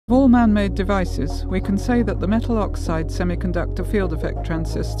Of all man-made devices, we can say that the metal oxide semiconductor field effect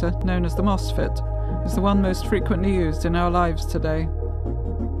transistor, known as the MOSFET, is the one most frequently used in our lives today.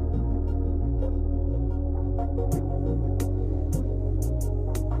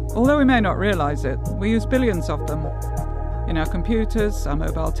 Although we may not realize it, we use billions of them in our computers, our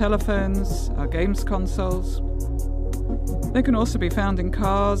mobile telephones, our games consoles. They can also be found in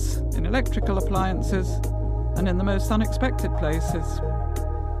cars, in electrical appliances, and in the most unexpected places.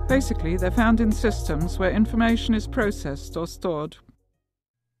 Basically, they're found in systems where information is processed or stored.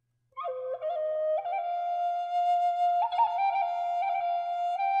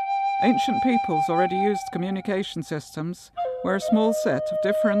 Ancient peoples already used communication systems where a small set of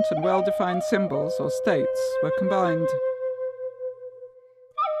different and well-defined symbols or states were combined.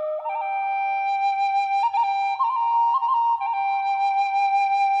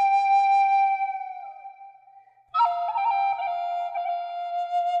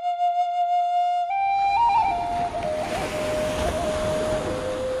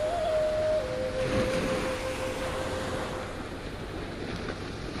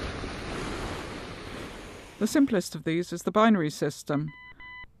 The simplest of these is the binary system,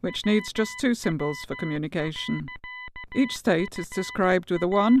 which needs just two symbols for communication. Each state is described with a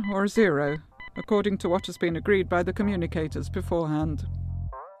 1 or a 0, according to what has been agreed by the communicators beforehand.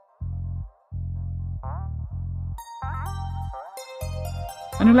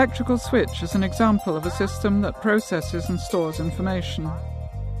 An electrical switch is an example of a system that processes and stores information.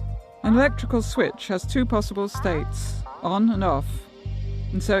 An electrical switch has two possible states, on and off,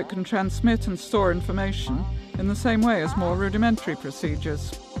 and so it can transmit and store information in the same way as more rudimentary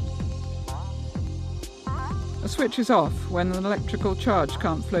procedures. A switch is off when an electrical charge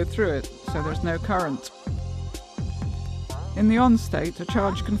can't flow through it, so there's no current. In the on state, a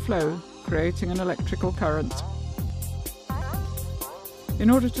charge can flow, creating an electrical current. In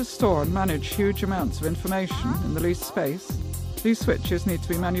order to store and manage huge amounts of information in the least space, these switches need to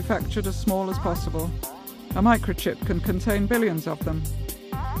be manufactured as small as possible. A microchip can contain billions of them.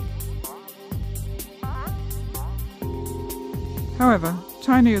 However,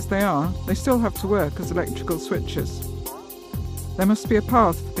 tiny as they are, they still have to work as electrical switches. There must be a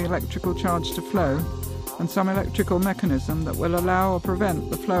path for the electrical charge to flow, and some electrical mechanism that will allow or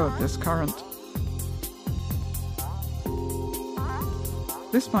prevent the flow of this current.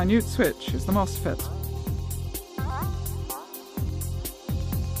 This minute switch is the MOSFET.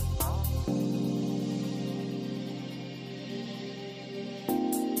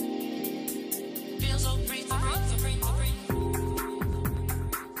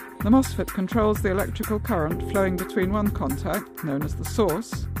 The MOSFET controls the electrical current flowing between one contact, known as the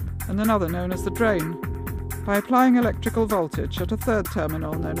source, and another known as the drain, by applying electrical voltage at a third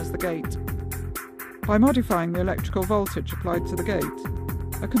terminal known as the gate. By modifying the electrical voltage applied to the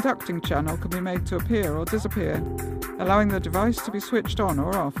gate, a conducting channel can be made to appear or disappear, allowing the device to be switched on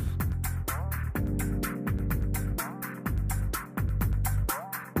or off.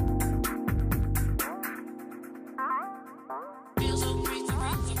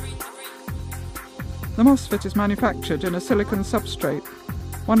 The MOSFET is manufactured in a silicon substrate,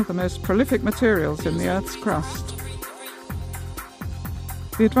 one of the most prolific materials in the Earth's crust.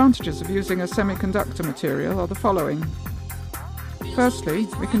 The advantages of using a semiconductor material are the following. Firstly,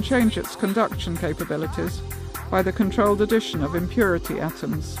 we can change its conduction capabilities by the controlled addition of impurity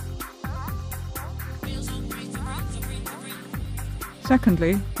atoms.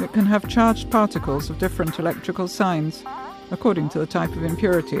 Secondly, it can have charged particles of different electrical signs, according to the type of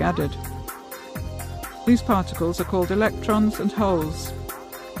impurity added. These particles are called electrons and holes.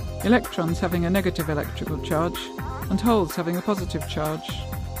 Electrons having a negative electrical charge, and holes having a positive charge.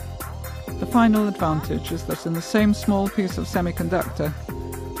 The final advantage is that in the same small piece of semiconductor,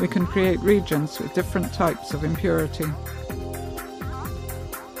 we can create regions with different types of impurity.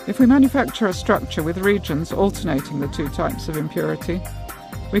 If we manufacture a structure with regions alternating the two types of impurity,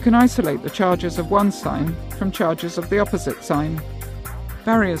 we can isolate the charges of one sign from charges of the opposite sign.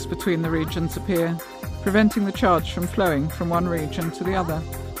 Barriers between the regions appear, preventing the charge from flowing from one region to the other.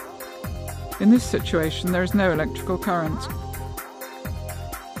 In this situation, there is no electrical current.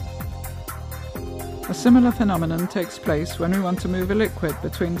 A similar phenomenon takes place when we want to move a liquid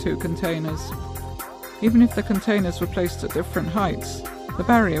between two containers. Even if the containers were placed at different heights, the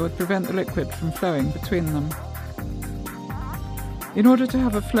barrier would prevent the liquid from flowing between them. In order to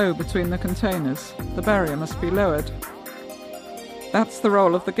have a flow between the containers, the barrier must be lowered. That's the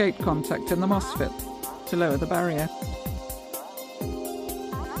role of the gate contact in the MOSFET, to lower the barrier.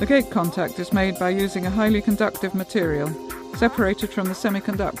 The gate contact is made by using a highly conductive material separated from the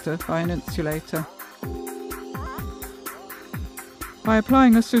semiconductor by an insulator. By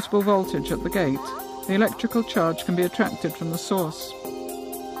applying a suitable voltage at the gate, the electrical charge can be attracted from the source.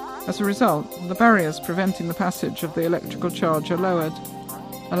 As a result, the barriers preventing the passage of the electrical charge are lowered,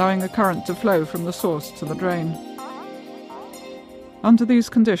 allowing a current to flow from the source to the drain. Under these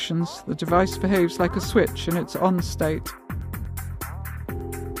conditions, the device behaves like a switch in its on state.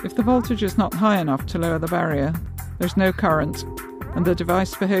 If the voltage is not high enough to lower the barrier, there's no current, and the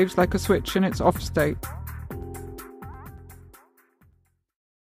device behaves like a switch in its off state.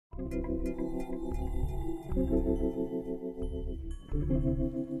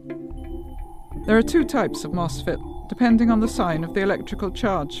 There are two types of MOSFET, depending on the sign of the electrical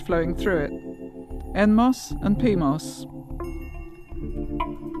charge flowing through it: NMOS and PMOS.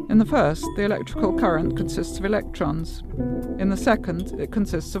 In the first, the electrical current consists of electrons. In the second, it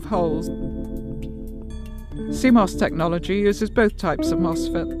consists of holes. CMOS technology uses both types of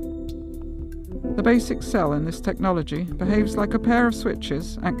MOSFET. The basic cell in this technology behaves like a pair of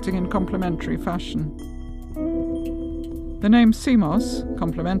switches acting in complementary fashion. The name CMOS,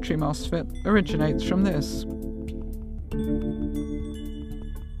 complementary MOSFET, originates from this.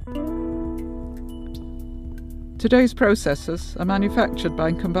 Today's processors are manufactured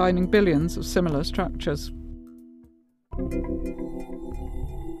by combining billions of similar structures.